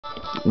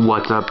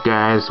What's up,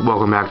 guys?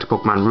 Welcome back to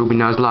Pokemon Ruby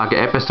Nuzlocke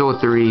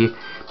episode 3.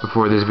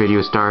 Before this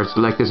video starts,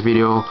 like this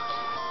video,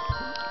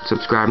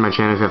 subscribe to my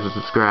channel if you haven't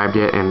subscribed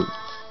yet, and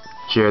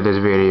share this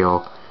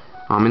video.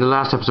 In the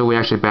last episode we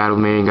actually battled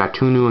me and got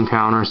 2 new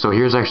encounters, so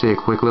here's actually a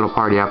quick little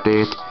party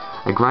update.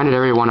 I grinded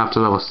everyone up to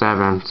level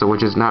 7, so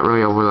which is not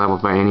really over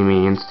leveled by any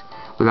means.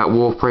 We got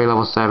Wolf Prey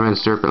level 7,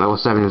 Serpent level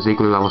 7,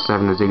 Ziggler level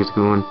 7, and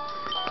Zigzagoon,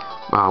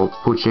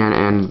 Puchan,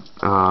 and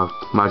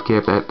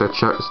Mudkip at the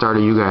start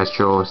of you guys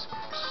chose.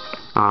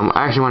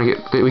 I actually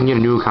want to we can get a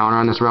new encounter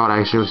on this route. I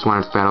actually just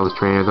want to battle this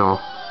trainer though.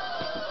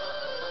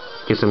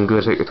 Get some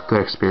good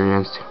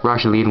experience. We're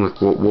actually leading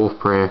with Wolf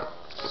Prey,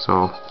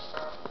 so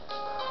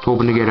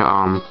hoping to get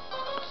a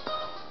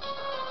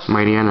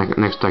Mighty End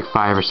next like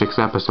 5 or 6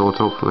 episodes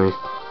hopefully.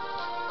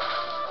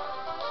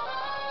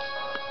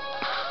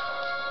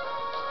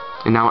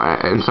 And now,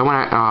 someone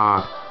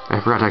I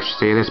forgot to actually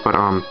say this, but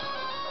a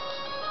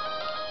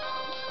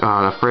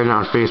friend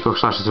on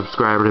Facebook / a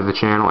subscriber to the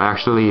channel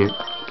actually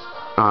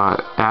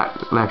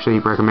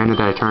recommended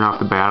that I turn off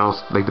the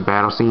battles, like the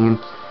battle scene,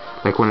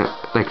 like when it,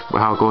 like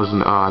how it goes in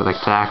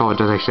like tackle. It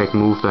does actually like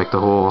move like the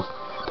whole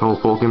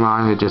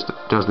Pokemon. It just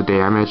does the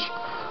damage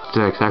to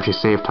like, actually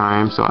save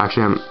time. So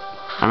actually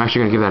I'm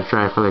actually gonna give that a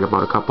try for like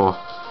about a couple.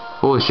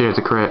 Holy shit, it's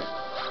a crit!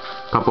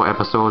 Couple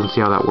episodes and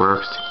see how that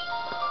works.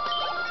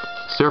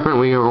 Serpent,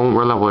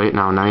 we're level 8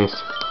 now. Nice.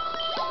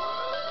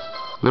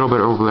 A little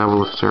bit over level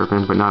with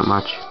Serpent, but not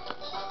much.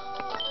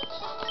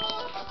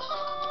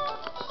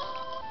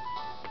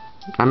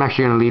 I'm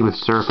actually going to lead with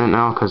Serpent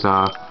now, because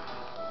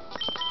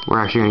we're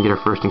actually going to get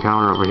our first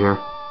encounter over here.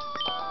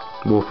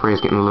 Wolf Prey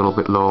is getting a little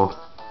bit low.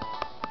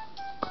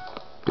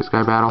 This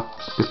guy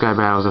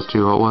battles us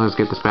too. Well, let's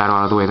get this battle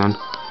out of the way then.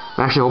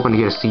 I'm actually hoping to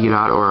get a Seed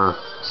out or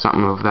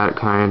something of that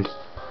kind.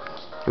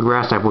 The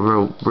grass type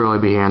would really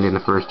be handy in the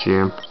first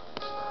gym.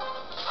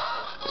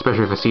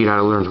 Especially if a Seed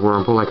out learns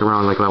Wurmple like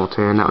around like level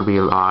 10, that would be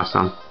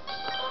awesome.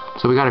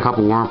 So we got a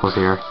couple Wurmples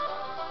here.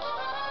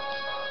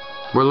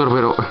 We're a little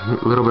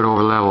bit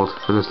over leveled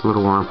for this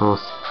little Wurmples,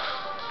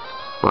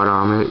 but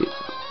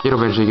it'll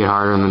eventually get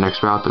harder in the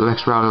next route. The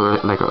next route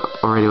are like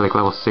already like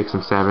level 6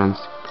 and 7s.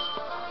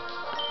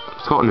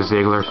 Let's go into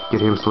Ziggler,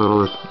 get him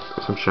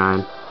some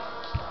shine.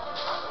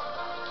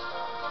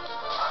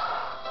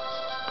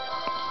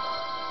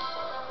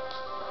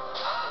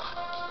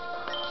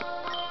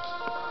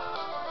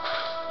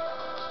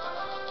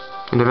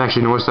 And I've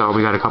actually noticed that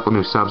we got a couple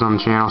new subs on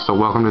the channel, so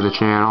welcome to the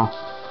channel.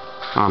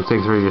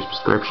 Thanks for your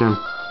subscription.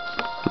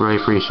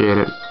 Really appreciate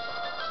it.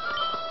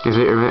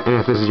 And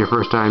if this is your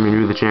first time you're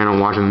new to the channel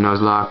and watching the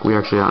Nuzlocke, we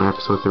actually on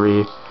episode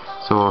 3.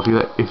 So if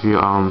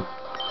you're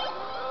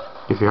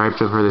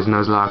hyped up for this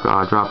Nuzlocke,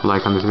 drop a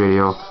like on this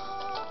video.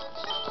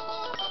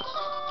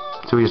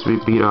 So we just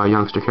beat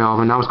youngster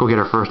Calvin. Now let's go get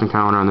our first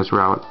encounter on this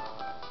route.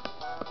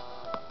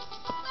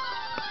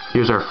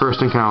 Here's our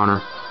first encounter.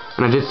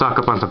 And I did stock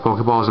up on some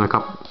Pokeballs and a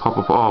couple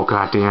oh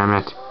god damn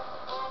it.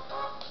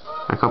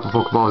 A couple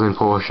Pokeballs and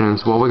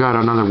potions. Well, we got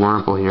another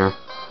Wurmple here.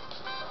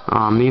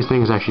 These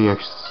things actually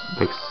like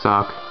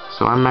suck.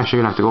 So I'm actually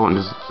gonna have to go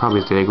into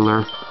probably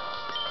Ziggler.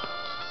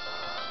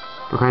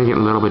 We're kinda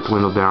getting a little bit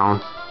dwindled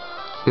down.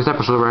 This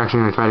episode we're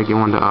actually gonna try to get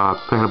one to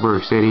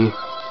Petalburg City.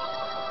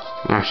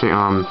 And actually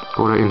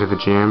go into the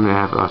gym and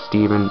have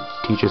Steven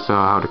teach us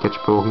how to catch a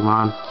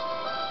Pokemon.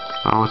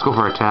 Let's go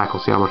for a tackle,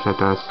 see how much that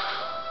does.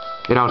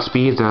 It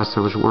outspeeds us,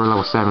 so we're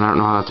level 7. I don't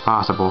know how that's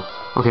possible.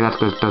 Okay, that's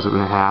good. It does it in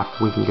half.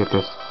 We can get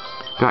this.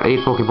 Got 8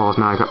 Pokeballs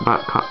now. I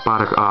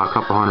bought a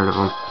couple hundred of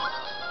them.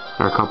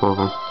 Or a couple of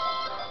them.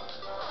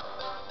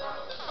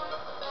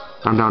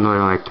 I'm down to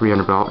like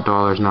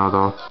 $300 now,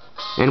 though.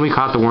 And we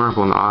caught the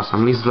Wurmple.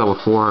 Awesome. At least it's level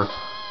 4,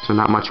 so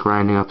not much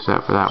grinding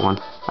upset for that one.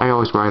 I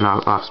always grind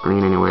off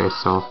screen anyways,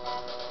 so.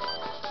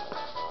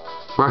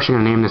 We're actually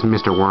gonna name this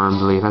Mr.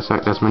 Wormsley.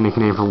 That's my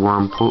nickname for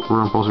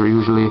Wurmples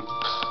usually.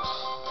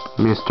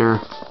 Mr.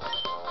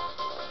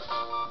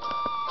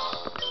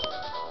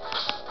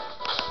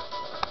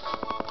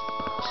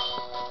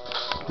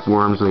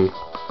 Wormsley.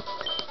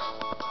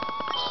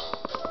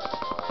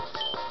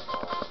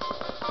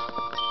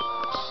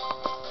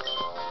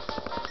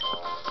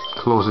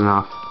 Close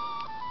enough.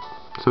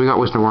 So we got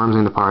Mr. Wormsley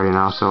in the party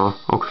now, so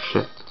oh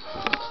shit.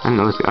 I didn't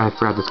know this guy, I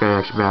forgot this guy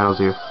actually battles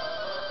you.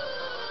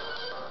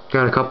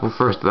 Got a couple the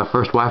first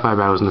Wi-Fi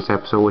battles in this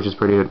episode, which is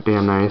pretty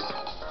damn nice.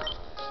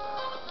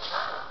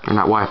 Or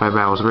not Wi-Fi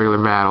battles,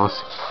 regular battles.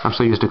 I'm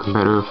so used to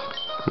competitive.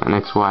 An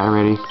XY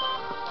already.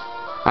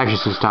 I actually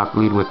should stop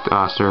leading with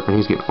Serpent.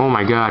 He's getting, oh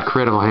my god,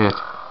 critical hit.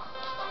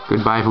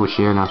 Goodbye,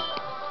 Fuchsiana.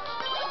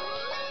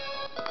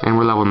 And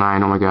we're level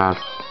 9, oh my god.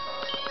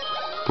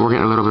 We're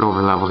getting a little bit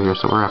over leveled here,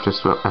 so we're gonna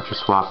have to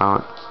swap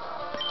out.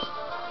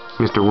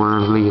 Mr.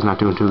 Wormsley, he's not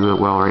doing too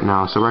well right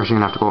now, so we're actually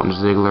gonna have to go out into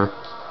Ziggler.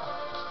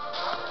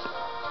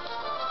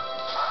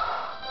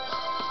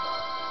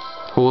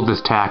 Hold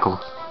this tackle.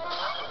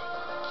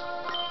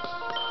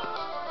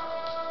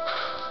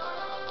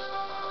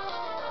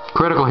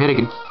 Critical hit,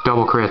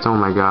 double crits, oh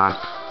my god.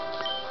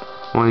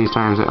 One of these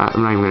times,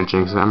 I'm not even going to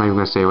jinx it. I'm not even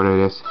going to say what it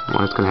is,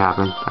 when it's going to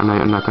happen. I'm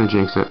not going to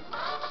jinx it.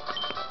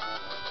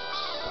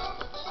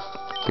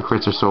 The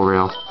crits are so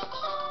real.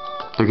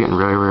 They're getting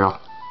really real.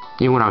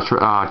 Even when I was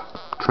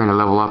trying to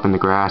level up in the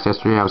grass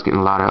yesterday, I was getting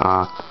a lot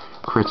of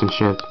crits and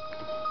shit.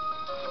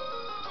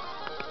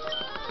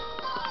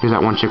 Here's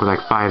that one chick with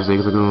like 5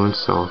 zigzagoons,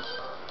 so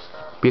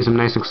be some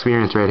nice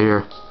experience right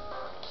here.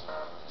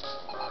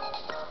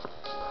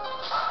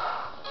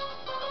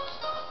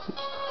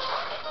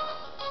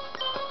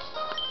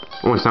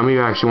 Oh, and some of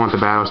you actually want the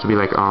battles to be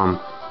like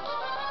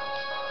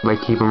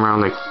keep them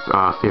around like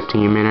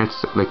 15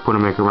 minutes, like put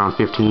them like around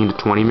 15 to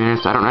 20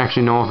 minutes. I don't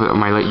actually know if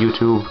my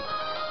YouTube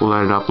will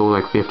let it upload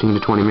like 15 to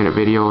 20 minute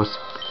videos,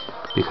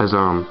 because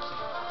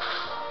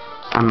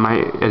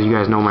as you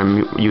guys know, my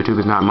YouTube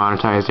is not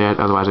monetized yet.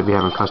 Otherwise, I'd be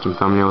having custom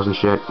thumbnails and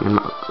shit. And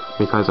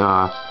because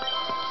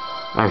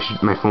actually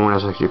my phone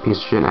is actually a piece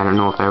of shit, and I don't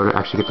know if I would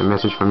actually get the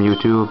message from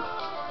YouTube.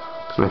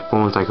 My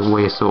phone's like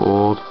way so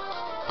old.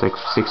 It's like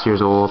 6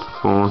 years old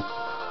phone,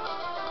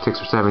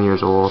 6 or 7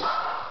 years old.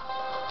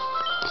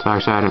 So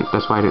actually,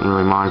 that's why I didn't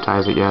really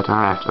monetize it yet.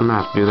 I'm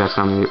gonna have to do that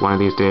one of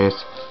these days.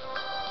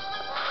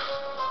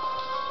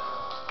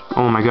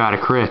 Oh my god, a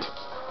crit!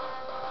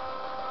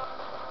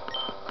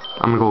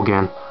 I'm gonna go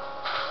again.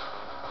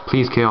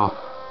 Please kill.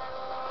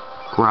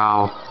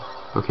 Growl.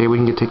 Okay, we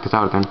can take this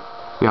out again.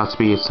 We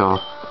outspeed, so.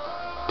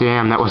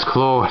 Damn, that was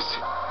close.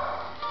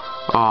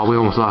 Oh, we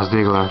almost lost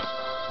Diggler.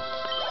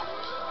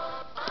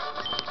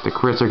 The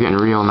crits are getting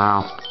real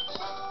now.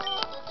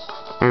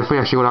 And if we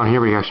actually go down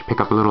here, we can actually pick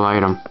up a little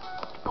item.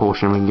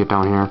 Potion we can get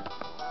down here.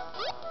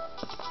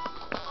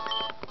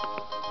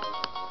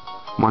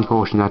 One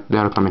potion,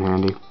 that'll come in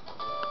handy.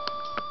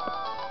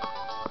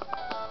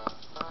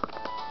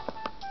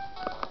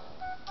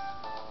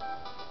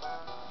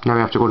 Now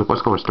we have to go to,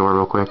 let's go to the store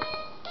real quick.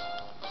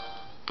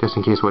 Just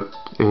in case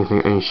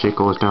any shit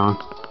goes down.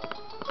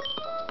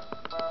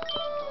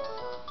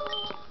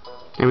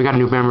 And we got a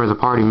new member of the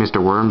party, Mr.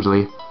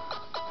 Wormsley.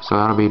 So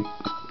that'll be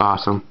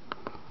awesome.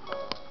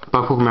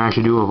 But Pokemon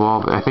actually do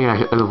evolve. I think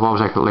it evolves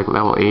like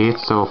level 8.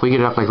 So if we get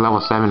it up like level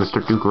 7 and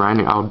start doing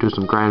grinding, I'll do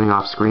some grinding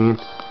off screen.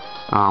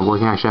 We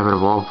can actually have it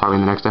evolve probably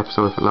in the next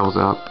episode if it levels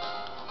up.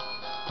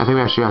 I think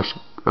we actually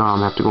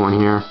have to go in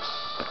here.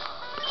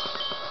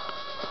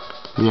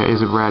 Yeah,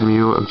 is it Brad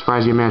Mew? I'm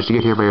surprised you managed to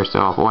get here by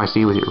yourself. Oh, I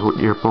see, with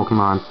your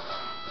Pokemon.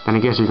 Then I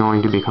guess you're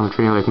going to become a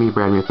trainer like me,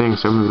 Brad Mew.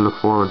 Thanks, so I'm going to look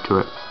forward to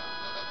it.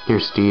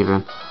 Here's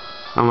Steven.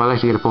 I'd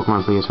like to get a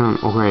Pokemon, please.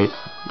 Oh, great.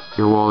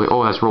 You're Wally.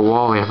 Oh, that's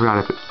Wally. I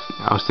forgot it.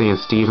 I was saying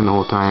Steven the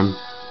whole time.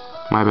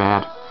 My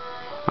bad.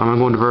 I'm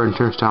going to Verdant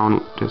Turf Town.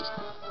 Just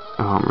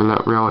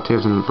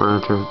relatives in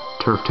Verdant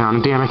Turf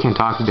Town. Damn, I can't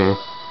talk today.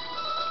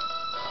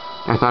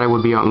 I thought I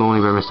would be out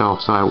lonely by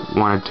myself, so I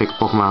wanted to take a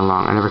Pokemon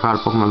along. I never caught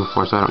a Pokemon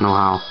before, so I don't know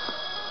how.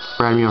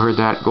 Brad Mew heard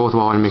that. Go with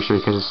Wally and make sure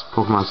he catches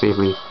Pokemon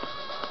safely.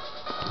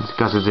 He's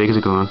got a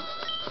Zigzagoon.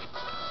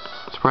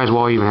 Surprised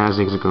Wally even has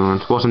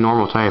Zigzagoon. Well, it's a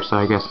normal type, so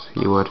I guess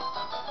he would.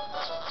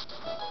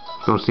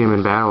 Don't see him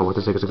in battle with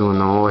the Zigzagoon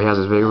though. Oh, he has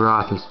his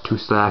Vigoroth and 2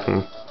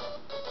 slacking.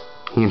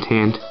 Hint,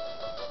 hint.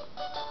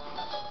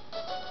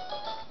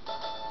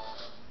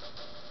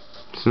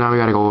 So now we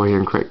gotta go over here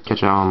and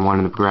catch one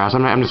in the grass.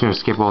 I'm just gonna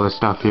skip all this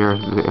stuff here.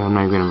 I'm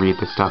not even gonna read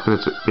this stuff,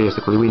 because it's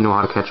basically, we know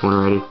how to catch one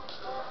already.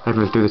 I've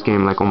been through this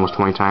game like almost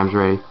 20 times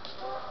already.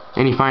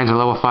 And he finds a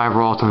level 5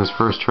 Ralt on his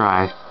first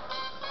try.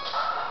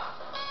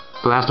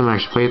 The last time I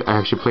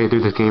actually played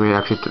through this game,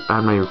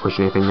 I'm not even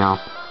pushing anything now.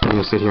 I'm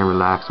gonna sit here and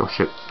relax. Oh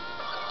shit.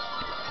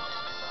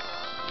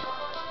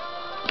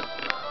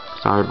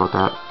 Sorry about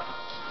that.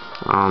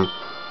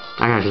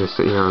 I gotta just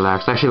sit here and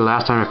relax. Actually, the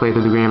last time I played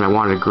through the game, I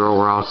wanted to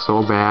grow Ralt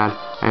so bad.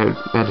 I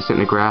had to sit in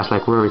the grass,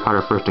 like where we caught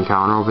our first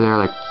encounter over there,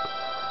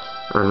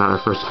 or not our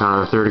first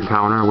encounter, our third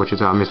encounter, which is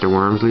Mr.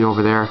 Wormsley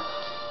over there.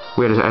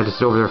 I had to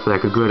sit over there for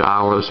like a good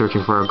hour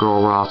searching for a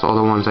girl Ralts. All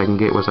the ones I can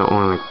get was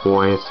only like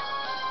boys.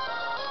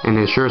 And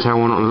they sure as hell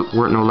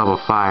weren't no level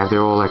 5. They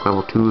were all like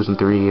level 2s and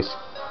 3s.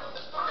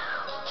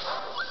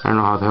 I don't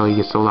know how the hell you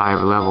get so high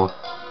of a level.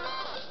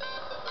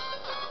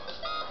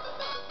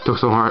 It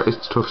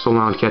took so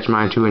long to catch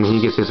mine too, and he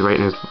gets his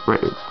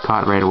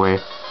caught right away.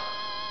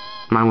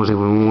 Mine wasn't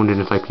even wounded,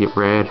 it's like get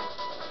red.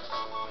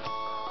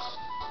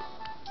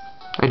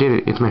 I did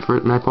it. It's my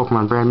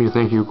Pokemon, Brand Mew.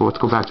 Thank you. Let's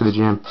go back to the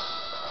gym.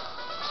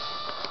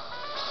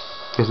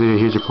 Yes, it is.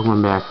 Here's your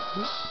Pokemon back.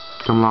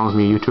 Come along with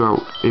me. You two are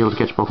able to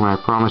catch Pokemon.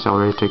 I promise I'll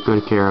really take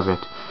good care of it.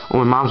 Oh,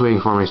 my mom's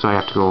waiting for me, so I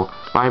have to go.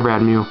 Bye,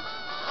 Brad Mew.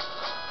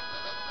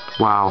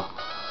 Wow.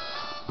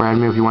 Brad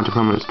Mew, if you want to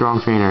become a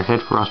strong trainer, head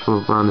for us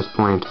around this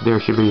point. There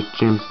should be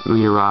gym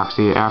leader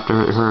Roxy. After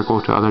her, go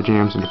to other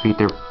gyms and defeat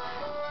their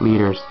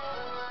leaders.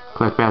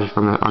 Collect badges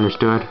from the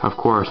understood. Of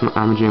course,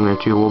 I'm a gym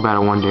leader too. We'll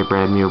battle one day,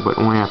 Brad Mew, but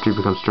only after you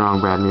become strong,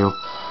 Brad Mew.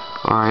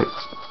 Alright.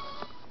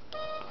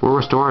 We're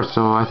restored,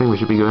 so I think we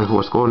should be good.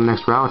 Let's go to the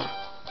next route.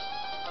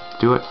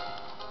 Do it.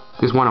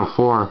 This is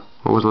 104.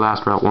 What was the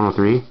last route?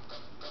 103?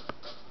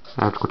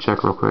 I have to go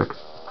check real quick.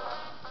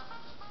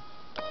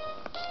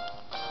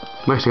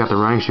 We actually got the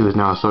running shoes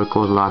now, so it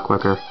goes a lot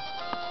quicker.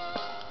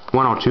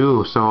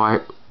 102, so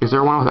is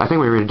there 103? I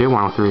think we already did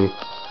 103.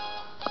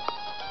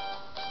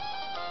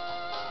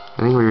 I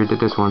think we already did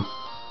this one.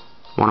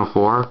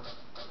 104.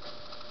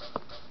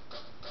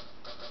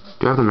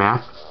 Do I have the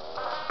map?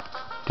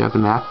 Do you have the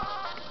map?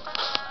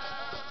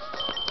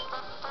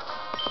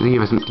 Did they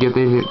give us? They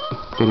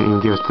didn't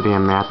even give us the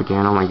damn map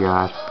again. Oh my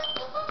god.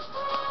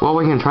 Well,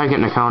 we can try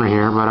getting a counter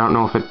here, but I don't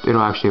know if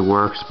it'll actually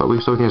work. But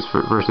we still can just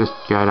versus this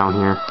guy down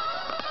here.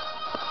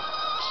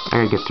 I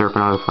gotta get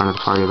Serpent out of the front of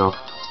the party though.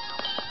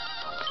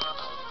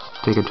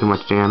 Taking too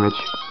much damage.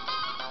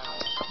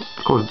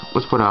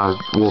 Let's put a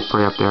Wolf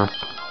Prey up there.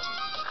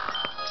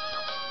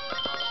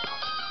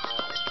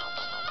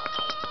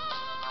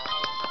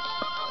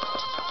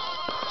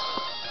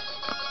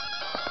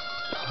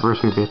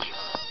 Verse me, bitch.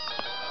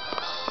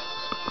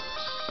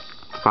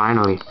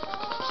 Finally.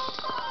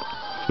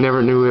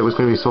 Never knew it was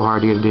going to be so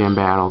hard to get a damn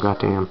battle.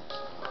 Goddamn.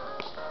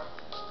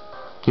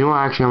 You know what?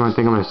 Actually, I'm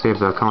gonna save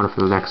the counter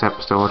for the next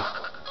episode.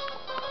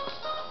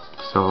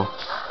 So,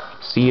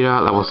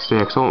 Sita level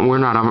 6. Oh, we're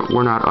not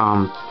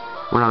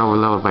over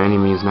leveled by any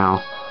means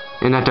now.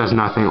 And that does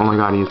nothing. Oh my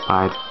god, he's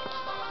pied.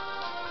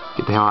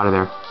 Get the hell out of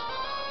there.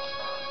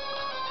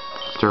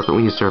 Serpent.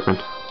 We need Serpent.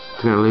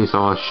 He's gonna release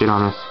all this shit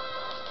on us.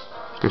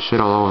 There's shit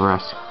all over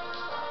us.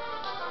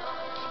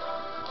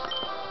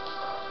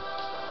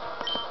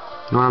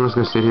 You know what, I'm just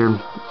gonna sit here.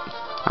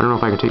 I don't know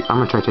if I can take. I'm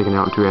gonna try taking it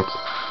out in 2 hits.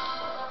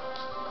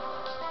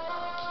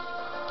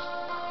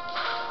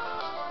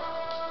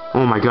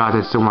 Oh my god,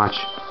 that's so much.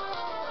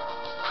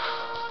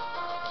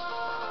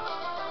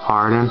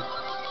 Harden.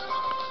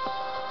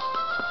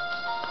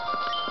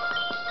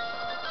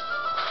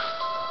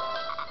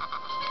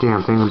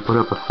 Damn thing, put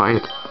up a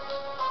fight.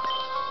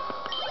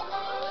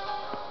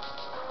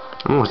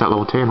 I'm almost at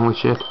level 10, holy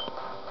shit.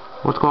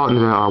 Let's go out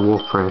into the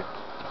Wolf Prey.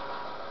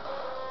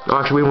 Oh,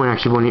 actually, we won't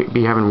actually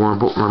be having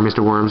Mr.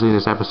 Wormsley in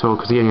this episode,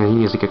 because he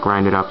needs to get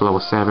grinded up to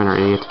level 7 or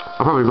 8.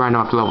 I'll probably grind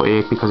him up to level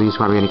 8, because he's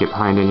probably going to get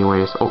behind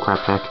anyways. Oh crap,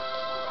 heck.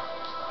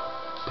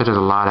 That does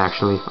a lot,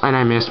 actually. And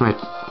I missed my...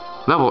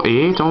 Level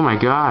 8? Oh my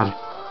god.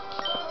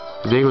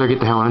 Ziggler, get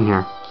the hell in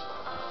here.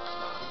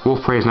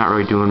 Wolf Prey is not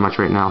really doing much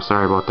right now.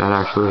 Sorry about that,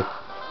 actually.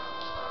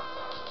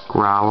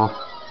 Growl.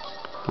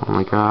 Oh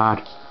my god.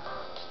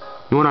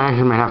 You know what, I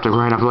actually might have to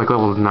grind up to like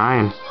level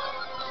 9.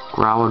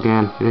 Growl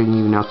again. It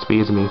even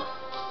outspeeds me.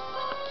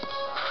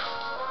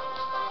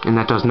 And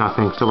that does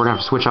nothing, so we're gonna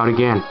have to switch out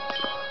again.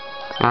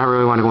 And I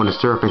really want to go into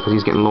Serpent because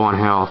he's getting low on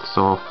health,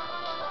 so...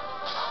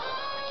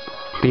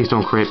 Please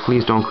don't crit,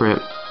 please don't crit.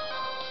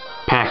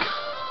 Peck.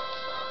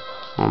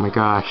 Oh my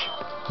gosh.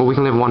 Well, we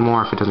can live one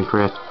more if it doesn't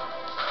crit.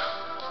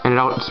 And it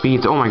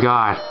outspeeds, oh my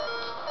god.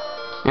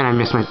 And I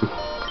missed my...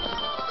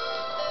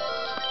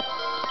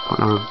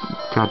 Another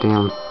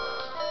goddamn...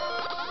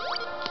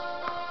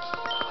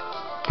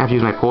 I have to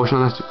use my potion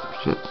on this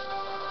shit.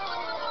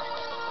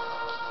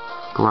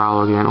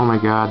 Growl again. Oh my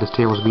god, this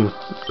table's being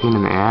a pain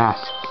in the ass.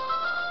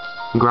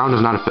 Ground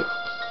does not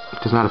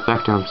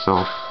affect him,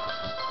 so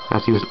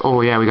that's use.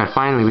 Oh yeah,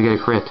 finally we get a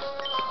crit.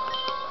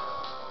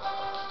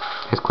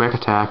 His quick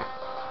attack.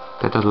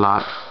 That does a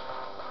lot.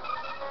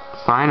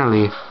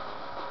 Finally.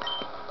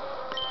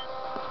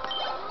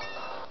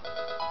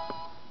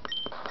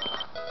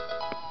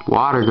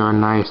 Water gun,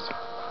 nice.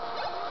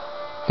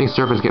 I think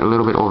Serpent's getting a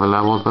little bit over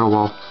levels, but oh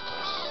well.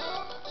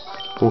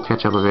 We'll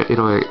catch up a bit.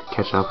 It'll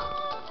catch up.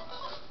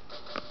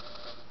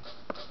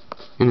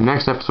 In the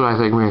next episode, I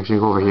think we're actually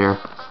going to go over here.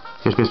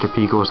 Here's Mr.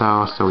 Pico's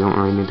house, so we don't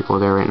really need to go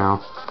there right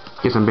now.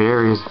 Get some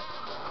berries.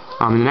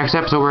 In the next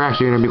episode, we're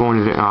actually going to be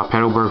going to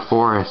Petalburg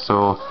Forest.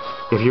 So,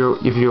 if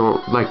you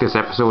like this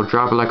episode,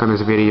 drop a like on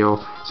this video.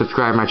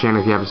 Subscribe to my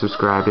channel if you haven't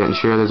subscribed yet, and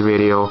share this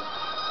video.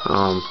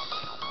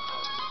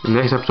 In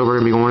the next episode,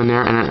 we're going to be going in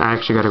there, and I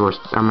actually got to go.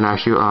 I'm going to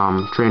actually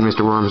train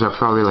Mr. Worms up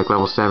probably like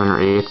level 7 or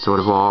 8, so it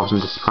evolves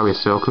into probably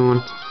a Silcoon.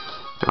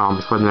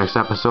 Before the next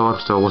episode.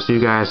 So we'll see you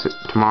guys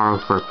tomorrow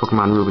for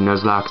Pokemon Ruby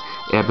Nuzlocke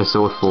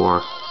episode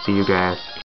 4. See you guys.